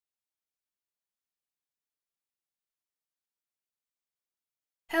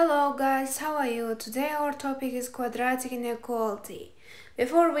Hello guys, how are you? Today our topic is quadratic inequality.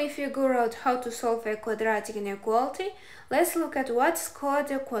 Before we figure out how to solve a quadratic inequality, let's look at what's called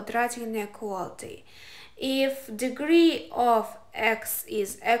a quadratic inequality. If degree of x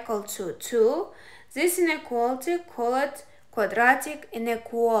is equal to 2, this inequality called quadratic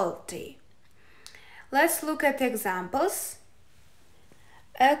inequality. Let's look at examples.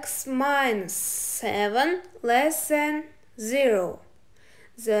 X minus 7 less than 0.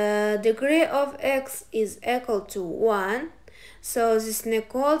 The degree of x is equal to 1, so this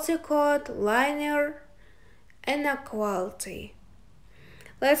inequality called linear inequality.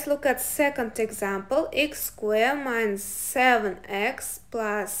 Let's look at second example. X squared minus 7x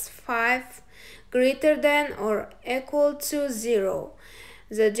plus 5 greater than or equal to 0.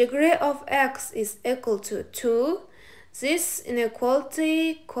 The degree of x is equal to 2. This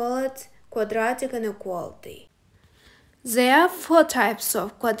inequality called quadratic inequality. There are four types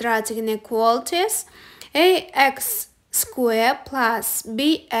of quadratic inequalities: ax squared plus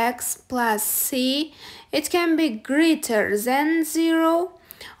bx plus c. It can be greater than 0,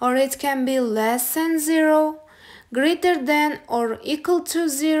 or it can be less than 0, greater than or equal to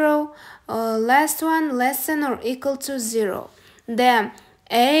 0, last one less than or equal to 0. Then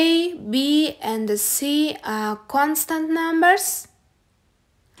a, b, and c are constant numbers,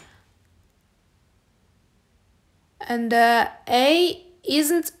 and a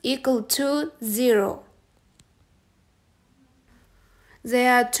isn't equal to 0.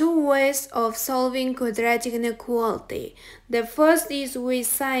 There are two ways of solving quadratic inequality. The first is with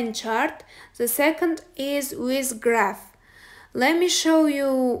sign chart, the second is with graph. Let me show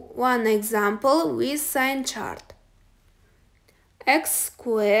you one example with sign chart. X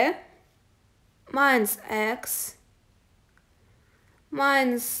squared minus x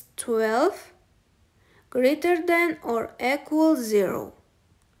minus 12 greater than or equal 0.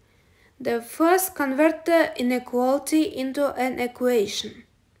 The first convert the inequality into an equation.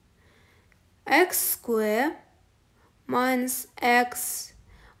 X squared minus x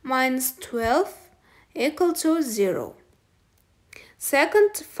minus 12 equal to 0.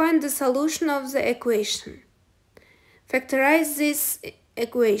 Second, find the solution of the equation. Factorize this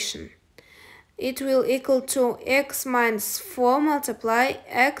equation. It will equal to x minus 4 multiply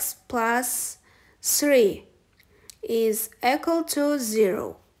x plus 3 is equal to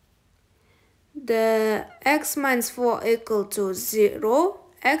 0. The x minus 4 equal to 0,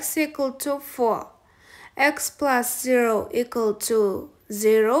 x equal to 4, x plus 0 equal to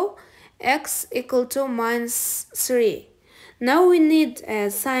 0, x equal to minus 3. Now we need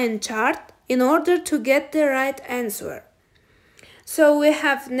a sign chart in order to get the right answer. So we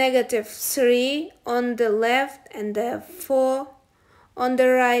have negative 3 on the left and 4 on the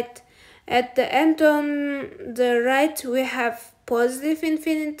right. At the end on the right we have positive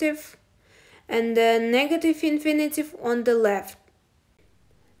infinitive and the negative infinitive on the left.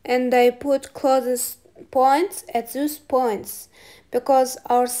 And I put closest points at those points because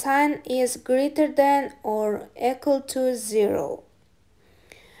our sign is greater than or equal to 0.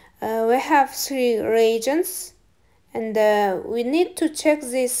 We have 3 regions, and we need to check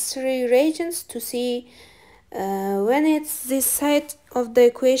these 3 regions to see when this side of the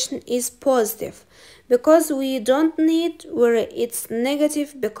equation is positive, because we don't need where it's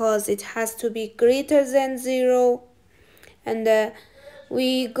negative because it has to be greater than 0, and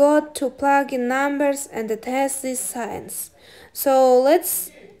we got to plug in numbers and test these signs. So let's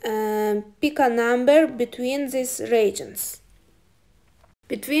pick a number between these regions.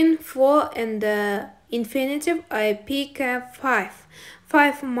 Between 4 and infinitive I pick 5.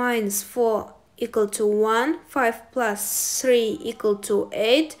 5 minus 4 equal to 1, 5 plus 3 equal to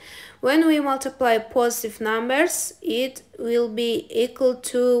 8. When we multiply positive numbers, it will be equal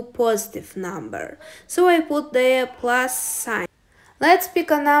to positive number. So I put the plus sign. Let's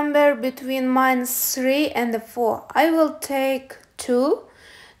pick a number between minus 3 and 4. I will take 2.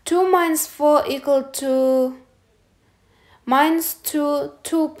 2 minus 4 equal to minus 2,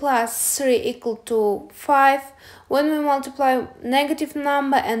 2 plus 3 equal to 5. When we multiply negative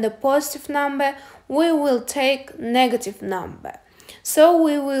number and a positive number, we will take negative number. So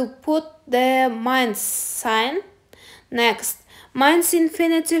we will put the minus sign. Next, minus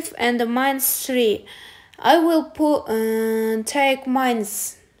infinitive and the minus 3. I will take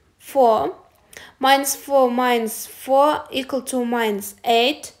minus 4. Minus 4 minus 4 equal to minus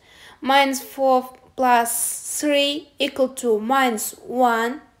 8. Minus 4 plus 3 equal to minus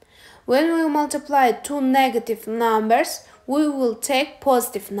 1. When we multiply two negative numbers, we will take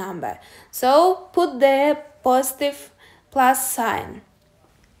positive number. So put the positive plus sign.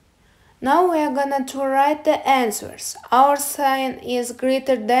 Now we are gonna to write the answers. Our sign is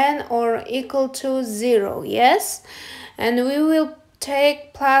greater than or equal to 0, yes? And we will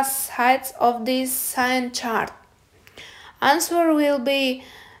take plus sides of this sign chart. Answer will be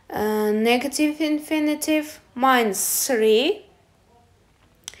negative infinitive minus 3,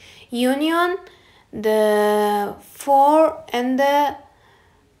 union the 4 and the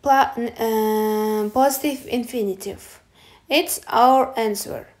positive infinitive. It's our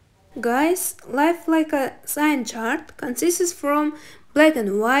answer. Guys, life like a sign chart consists from black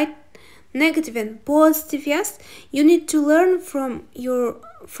and white, negative and positive. Yes, you need to learn from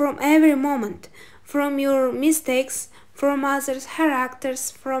every moment, from your mistakes, from others'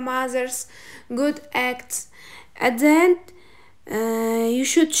 characters, from others' good acts. At the end, you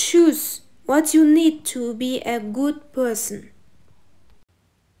should choose what you need to be a good person.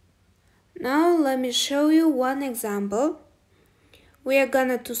 Now let me show you one example. We are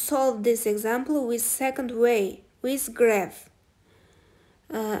gonna to solve this example with second way, with graph.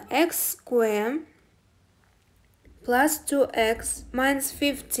 X squared plus 2x minus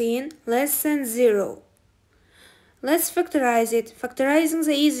 15 less than 0. Let's factorize it. Factorizing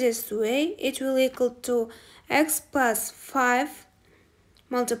the easiest way, it will equal to x plus 5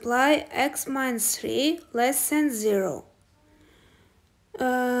 multiply x minus 3 less than 0.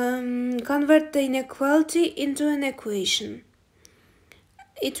 Convert the inequality into an equation.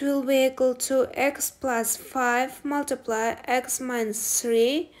 It will be equal to x plus 5 multiply x minus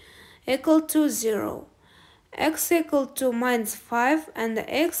 3 equal to 0. X equal to minus 5 and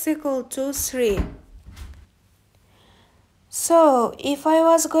x equal to 3. So, if I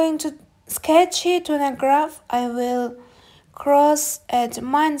was going to sketch it on a graph, I will cross at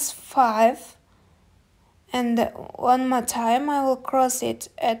minus 5, and one more time I will cross it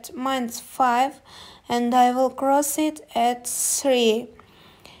at minus 5, and I will cross it at 3.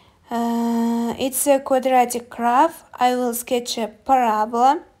 It's a quadratic graph. I will sketch a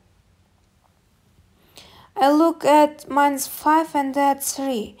parabola. I look at minus 5 and at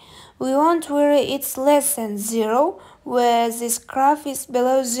 3. We want where it's less than 0, where this graph is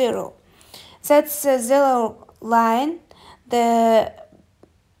below 0. That's the 0 line.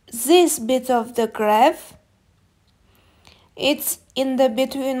 This bit of the graph, it's in the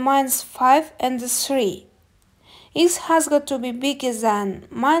between minus 5 and 3. X has got to be bigger than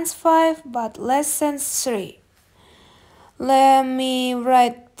minus 5 but less than 3. Let me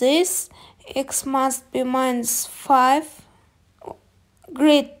write this. X must be minus 5,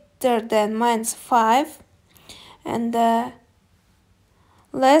 greater than minus 5, and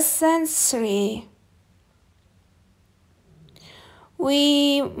less than 3.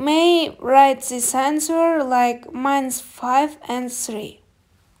 We may write this answer like minus 5 and 3.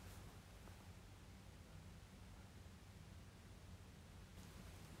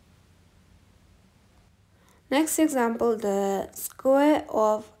 Next example, the square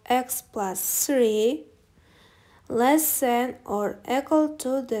of x plus 3 less than or equal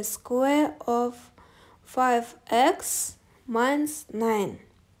to the square of 5x minus 9.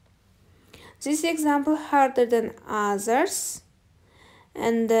 This example harder than others,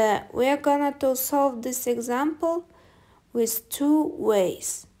 and we are gonna to solve this example with two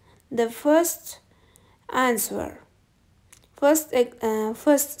ways. The first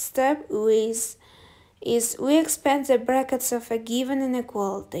step is we expand the brackets of a given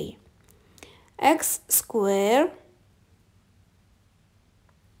inequality. X squared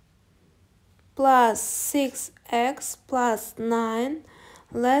plus 6x plus 9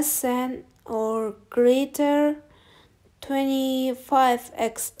 less than or greater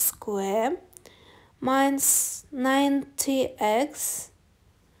 25x squared minus 90x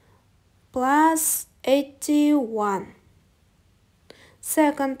plus 81.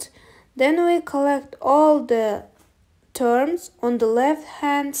 Second, then we collect all the terms on the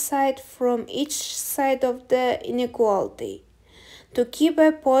left-hand side from each side of the inequality to keep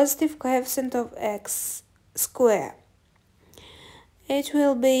a positive coefficient of x squared. It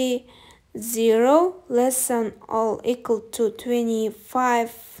will be 0 less than or equal to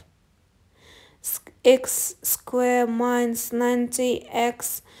 25 x squared minus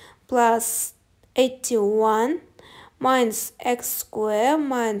 90x plus 81 minus x squared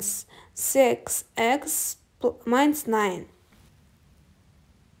minus 6x minus 9.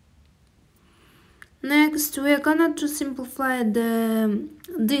 Next, we are gonna to simplify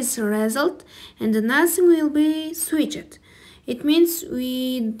this result, and nothing will be switched. It means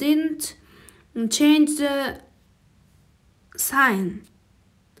we didn't change the sign.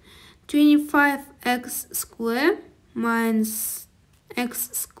 25x squared minus x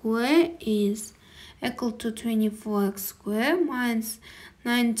squared is equal to 24x squared minus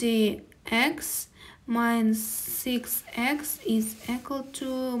 90 x minus 6x is equal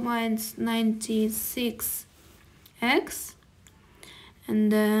to minus 96x,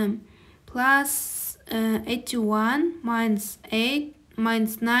 and plus 81 minus 8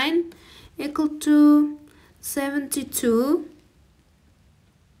 minus 9 equal to 72,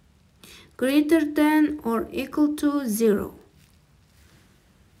 greater than or equal to 0.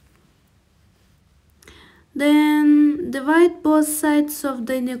 Then divide both sides of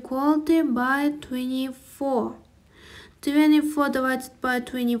the inequality by 24. 24 divided by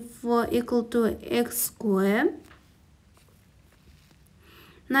 24 equal to x squared.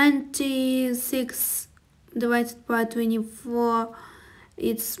 96 divided by 24,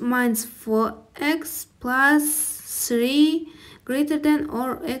 it's minus 4x plus 3 greater than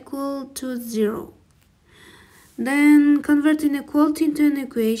or equal to 0. Then convert inequality into an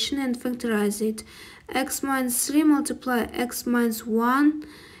equation and factorize it. X minus 3 multiply x minus 1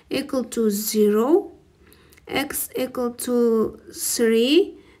 equal to 0, x equal to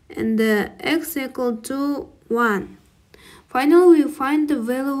 3, and x equal to 1. Finally, we find the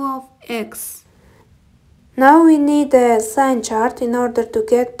value of x. Now we need a sign chart in order to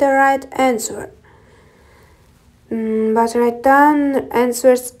get the right answer. But write down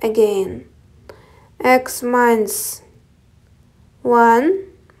answers again. X minus 1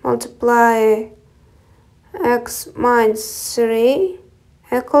 multiply x minus 3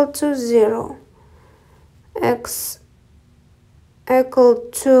 equal to 0. X equal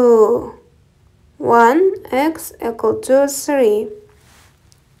to 1, x equal to 3.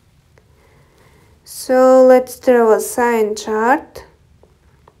 So let's draw a sign chart.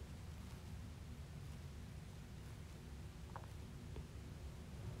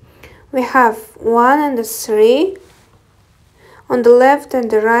 We have 1 and 3 on the left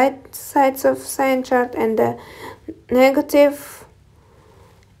and the right sides of sign chart, and the negative,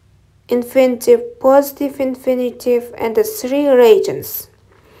 infinitive, positive infinitive, and the 3 regions.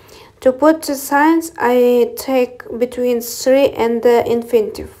 To put the signs, I take between 3 and the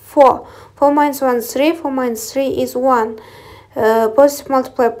infinitive. 4 minus 1 is 3, 4 minus 3 is 1. Positive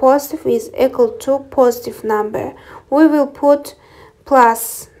multiply positive is equal to positive number. We will put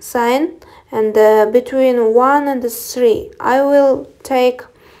plus sign, and between 1 and 3 I will take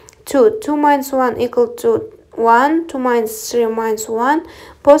 2. 2 minus 1 equal to 1, 2 minus 3 minus 1.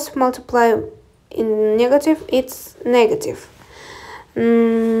 Positive multiply in negative, it's negative.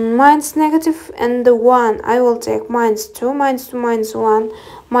 Minus negative and the 1, I will take minus 2, minus 2 minus 1,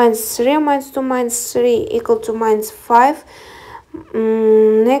 minus 3, minus 2 minus 3 equal to minus 5.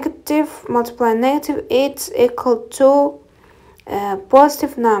 Negative multiply negative, it's equal to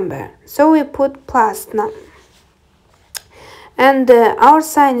positive number. So we put plus number. And our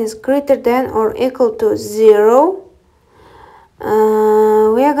sign is greater than or equal to 0.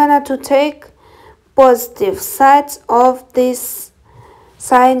 We are gonna to take positive sides of this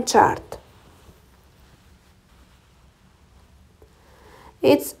sign chart.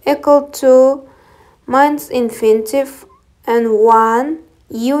 It's equal to minus infinitive and 1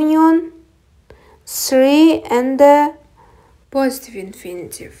 union 3 and the positive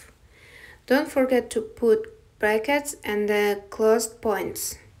infinitive. Don't forget to put brackets and the closed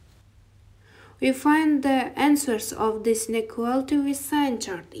points. We find the answers of this inequality with sign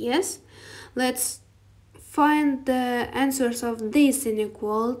chart. Yes, let's find the answers of this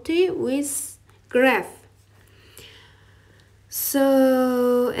inequality with graph.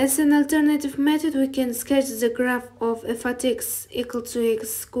 So as an alternative method, we can sketch the graph of f at x equal to x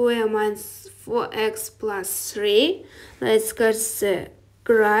squared minus 4x plus 3. Let's sketch the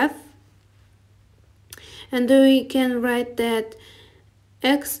graph, and we can write that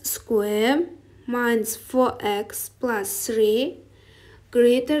x squared minus 4x plus 3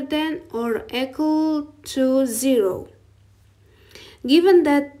 greater than or equal to 0. Given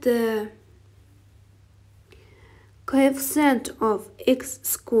that the coefficient of x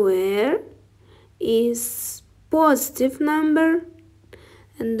squared is positive number,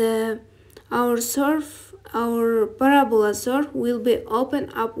 and our parabola surf will be open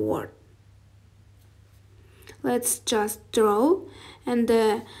upward. Let's just draw, and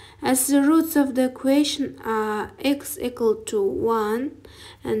as the roots of the equation are x equal to 1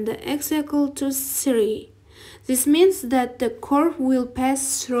 and x equal to 3, this means that the curve will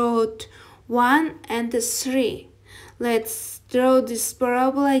pass through 1 and 3. Let's draw this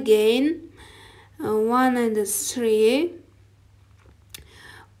parabola again, 1 and 3.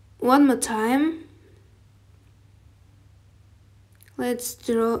 One more time. Let's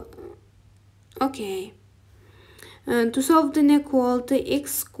draw. Okay. To solve the inequality,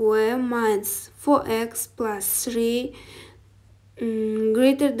 x squared minus 4x plus 3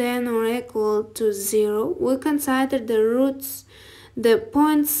 greater than or equal to 0, we consider the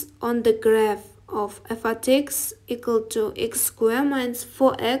points on the graph of f at x equal to x squared minus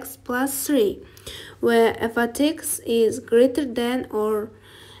 4x plus 3, where f at x is greater than or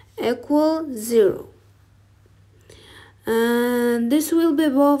equal 0. And this will be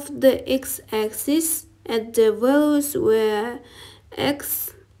both the x-axis at the values where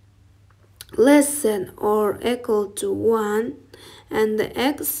x less than or equal to 1 and the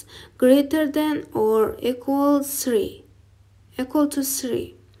x greater than or equal to 3.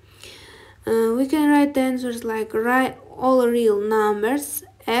 We can write the answers like all real numbers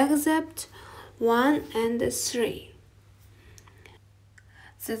except 1 and 3.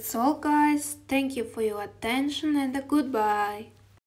 That's all, guys. Thank you for your attention and goodbye.